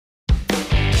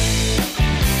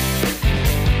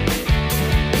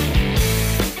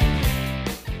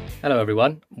Hello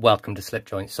everyone, welcome to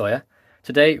Slipjoint Sawyer.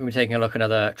 Today we're taking a look at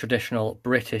another traditional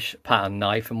British pattern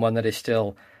knife, and one that is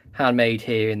still handmade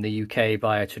here in the UK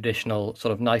by a traditional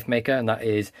sort of knife maker, and that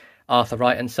is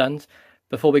Wright and Sons.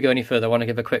 Before we go any further, I want to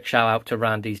give a quick shout out to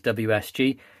Randy's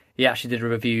WSG. He actually did a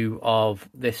review of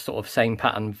this sort of same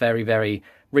pattern very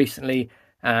recently,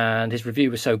 and his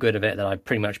review was so good of it that I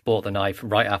pretty much bought the knife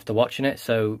right after watching it.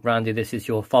 So Randy, this is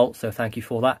your fault, so thank you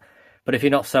for that. But if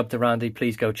you're not subbed to Randy,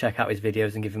 please go check out his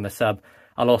videos and give him a sub.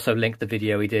 I'll also link the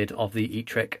video he did of the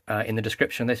Ettrick in the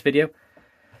description of this video.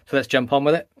 So let's jump on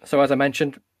with it. So as I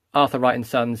mentioned, Wright and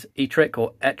Sons Ettrick,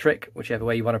 or Ettrick, whichever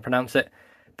way you want to pronounce it.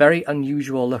 Very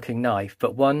unusual looking knife,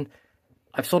 but one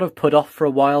I've sort of put off for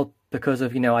a while because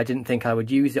of, I didn't think I would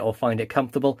use it or find it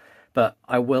comfortable. But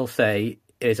I will say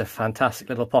it is a fantastic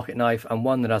little pocket knife, and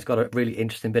one that has got a really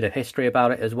interesting bit of history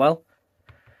about it as well.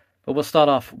 But we'll start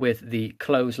off with the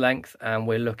close length, and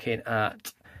we're looking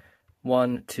at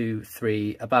 1, 2,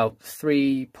 3, about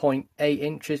 3.8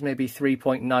 inches, maybe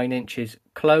 3.9 inches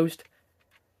closed.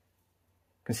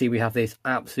 You can see we have these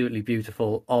absolutely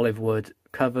beautiful olive wood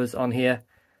covers on here.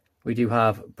 We do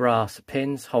have brass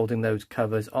pins holding those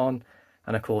covers on,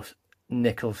 and of course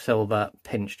nickel silver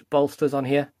pinched bolsters on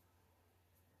here.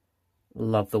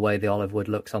 Love the way the olive wood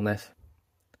looks on this.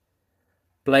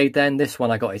 Blade then, this one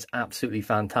I got is absolutely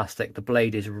fantastic. The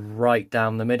blade is right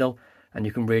down the middle, and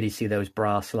you can really see those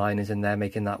brass liners in there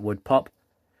making that wood pop.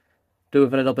 Do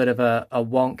have a little bit of a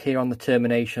wonk here on the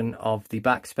termination of the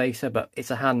back spacer, but it's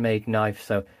a handmade knife,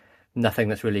 so nothing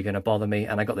that's really going to bother me.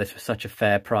 And I got this for such a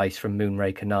fair price from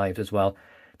Moonraker Knives as well.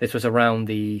 This was around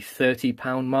the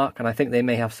 £30 mark, and I think they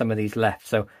may have some of these left,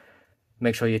 so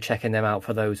make sure you're checking them out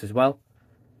for those as well.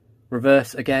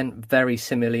 Reverse, again, very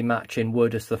similarly matching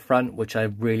wood as the front, which I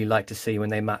really like to see when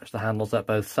they match the handles at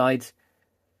both sides.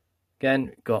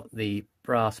 Again, got the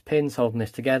brass pins holding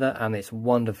this together, and it's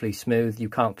wonderfully smooth. You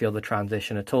can't feel the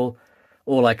transition at all.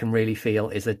 All I can really feel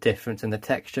is the difference in the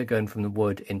texture going from the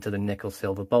wood into the nickel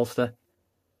silver bolster.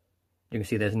 You can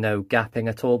see there's no gapping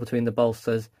at all between the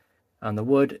bolsters and the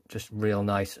wood, just real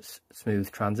nice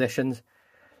smooth transitions.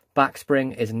 Back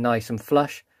spring is nice and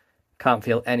flush. Can't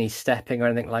feel any stepping or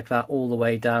anything like that all the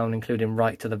way down, including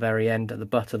right to the very end at the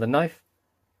butt of the knife.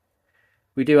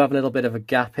 We do have a little bit of a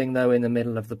gapping though in the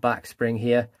middle of the back spring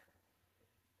here.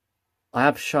 I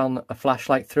have shone a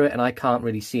flashlight through it and I can't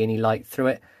really see any light through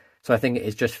it, so I think it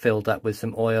is just filled up with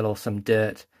some oil or some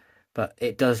dirt, but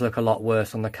it does look a lot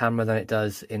worse on the camera than it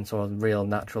does in sort of real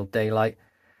natural daylight.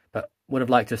 But would have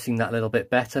liked to have seen that a little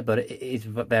bit better, but it is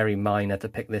very minor to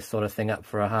pick this sort of thing up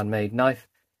for a handmade knife.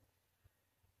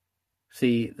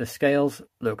 See, the scales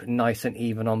look nice and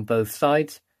even on both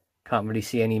sides. Can't really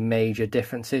see any major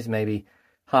differences. Maybe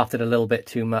halved it a little bit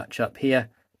too much up here,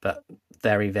 but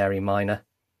very minor.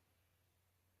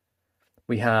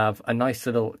 We have a nice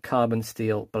little carbon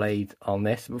steel blade on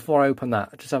this. Before I open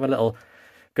that, just have a little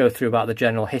go through about the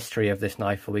general history of this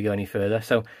knife before we go any further.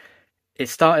 So it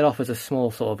started off as a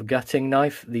small sort of gutting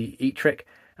knife, the Ettrick.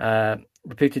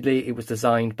 Reputedly, it was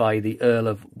designed by the Earl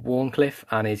of Warncliffe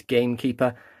and his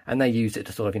gamekeeper, and they used it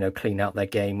to sort of, clean out their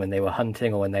game when they were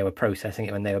hunting or when they were processing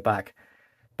it when they were back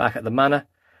at the manor.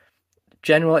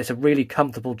 It's a really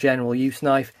comfortable general use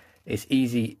knife. It's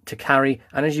easy to carry,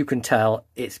 and as you can tell,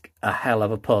 it's a hell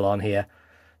of a pull on here.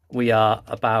 We are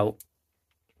about,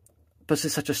 but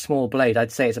it's such a small blade,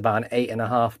 I'd say it's about an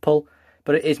 8.5 pull,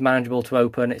 but it is manageable to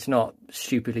open. It's not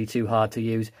stupidly too hard to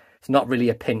use. It's not really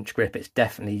a pinch grip. It's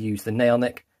definitely used the nail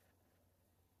nick.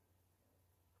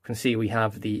 You can see we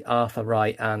have the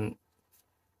Wright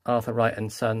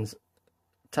and Sons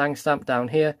tang stamp down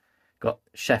here. Got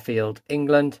Sheffield,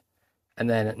 England, and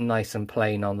then nice and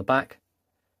plain on the back.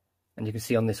 And you can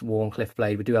see on this Warncliffe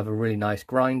blade, we do have a really nice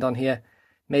grind on here.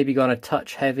 Maybe gone a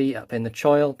touch heavy up in the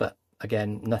choil, but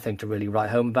again, nothing to really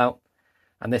write home about.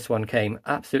 And this one came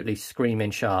absolutely screaming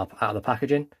sharp out of the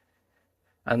packaging.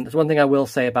 And there's one thing I will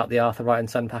say about the Wright and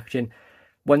Son packaging.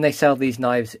 When they sell these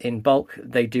knives in bulk,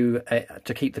 they do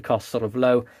to keep the cost sort of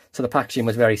low. So the packaging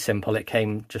was very simple. It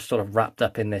came just sort of wrapped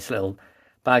up in this little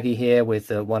baggie here with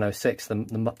the 106,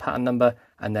 the pattern number,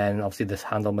 and then obviously this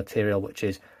handle material, which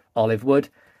is olive wood.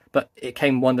 But it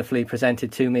came wonderfully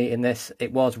presented to me in this.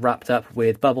 It was wrapped up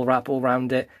with bubble wrap all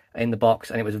around it in the box,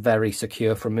 and it was very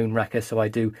secure from Moonraker. So I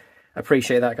do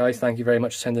appreciate that, guys. Thank you very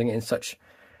much for sending it in such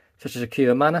a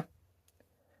secure manner.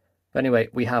 But anyway,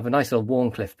 we have a nice little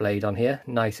Warncliffe blade on here.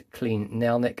 Nice clean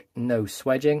nail nick, no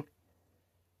swedging.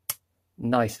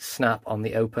 Nice snap on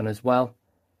the open as well.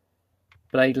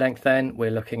 Blade length then,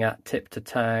 we're looking at tip to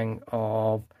tang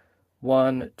of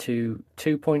 1 to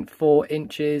 2.4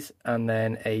 inches, and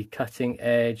then a cutting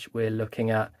edge we're looking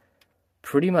at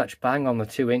pretty much bang on the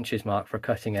 2 inches mark for a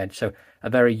cutting edge. So a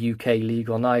very UK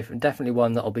legal knife, and definitely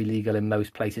one that will be legal in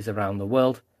most places around the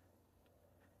world.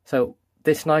 So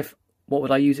this knife, what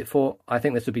would I use it for? I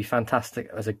think this would be fantastic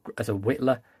as a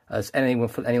whittler, as anyone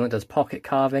that does pocket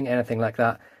carving, anything like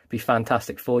that, be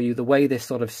fantastic for you. The way this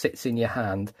sort of sits in your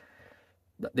hand,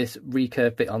 this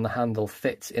recurve bit on the handle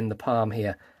fits in the palm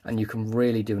here, and you can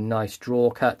really do nice draw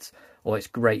cuts, or it's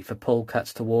great for pull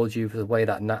cuts towards you for the way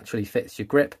that naturally fits your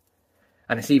grip.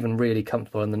 And it's even really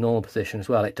comfortable in the normal position as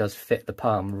well. It does fit the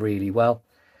palm really well.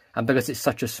 And because it's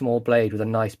such a small blade with a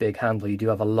nice big handle, you do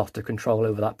have a lot of control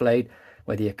over that blade,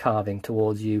 whether you're carving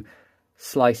towards you,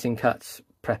 slicing cuts,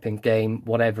 prepping game,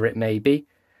 whatever it may be.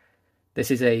 This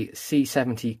is a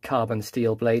C70 carbon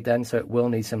steel blade then, so it will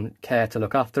need some care to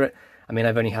look after it. I mean,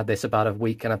 I've only had this about a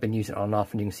week and I've been using it on and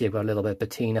off, and you can see I've got a little bit of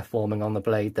patina forming on the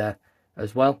blade there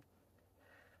as well.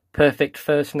 Perfect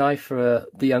first knife for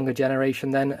the younger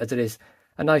generation then, as it is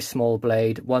a nice small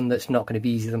blade, one that's not going to be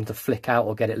easy for them to flick out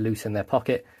or get it loose in their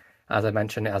pocket. As I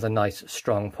mentioned, it has a nice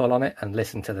strong pull on it, and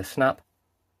listen to the snap.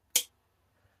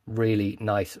 Really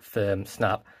nice firm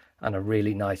snap and a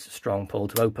really nice strong pull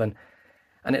to open.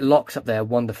 And it locks up there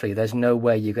wonderfully. There's no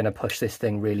way you're going to push this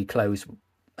thing really close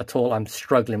at all. I'm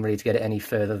struggling really to get it any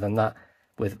further than that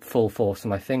with full force of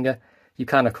my finger. You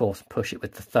can, of course, push it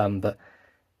with the thumb, but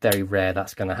very rare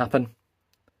that's going to happen.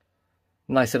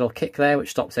 Nice little kick there,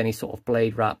 which stops any sort of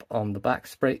blade wrap on the back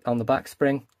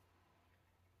spring.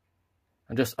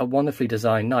 And just a wonderfully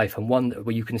designed knife, and one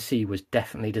that you can see was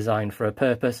definitely designed for a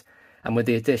purpose. And with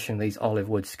the addition of these olive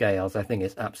wood scales, I think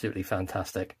it's absolutely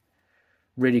fantastic.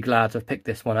 Really glad to have picked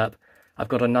this one up. I've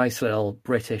got a nice little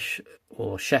British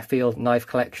or Sheffield knife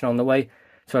collection on the way,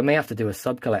 so I may have to do a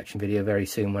sub-collection video very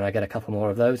soon when I get a couple more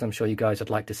of those. I'm sure you guys would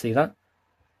like to see that.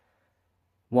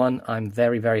 One I'm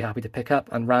very, very happy to pick up.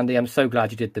 And Randy, I'm so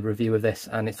glad you did the review of this,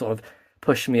 and it sort of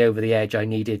pushed me over the edge I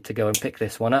needed to go and pick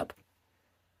this one up.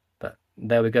 But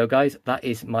there we go, guys. That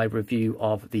is my review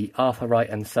of the Arthur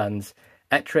Wright & Sons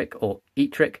Ettrick or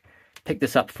Ettrick. Picked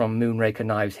this up from Moonraker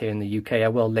Knives here in the UK. I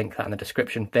will link that in the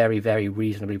description. Very, very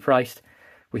reasonably priced.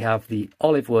 We have the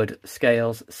olive wood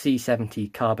scales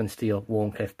C70 carbon steel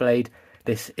Warncliffe blade.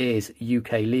 This is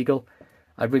UK legal.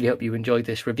 I really hope you enjoyed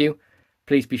this review.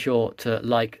 Please be sure to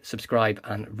like, subscribe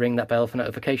and ring that bell for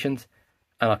notifications.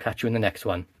 And I'll catch you in the next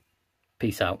one.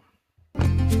 Peace out.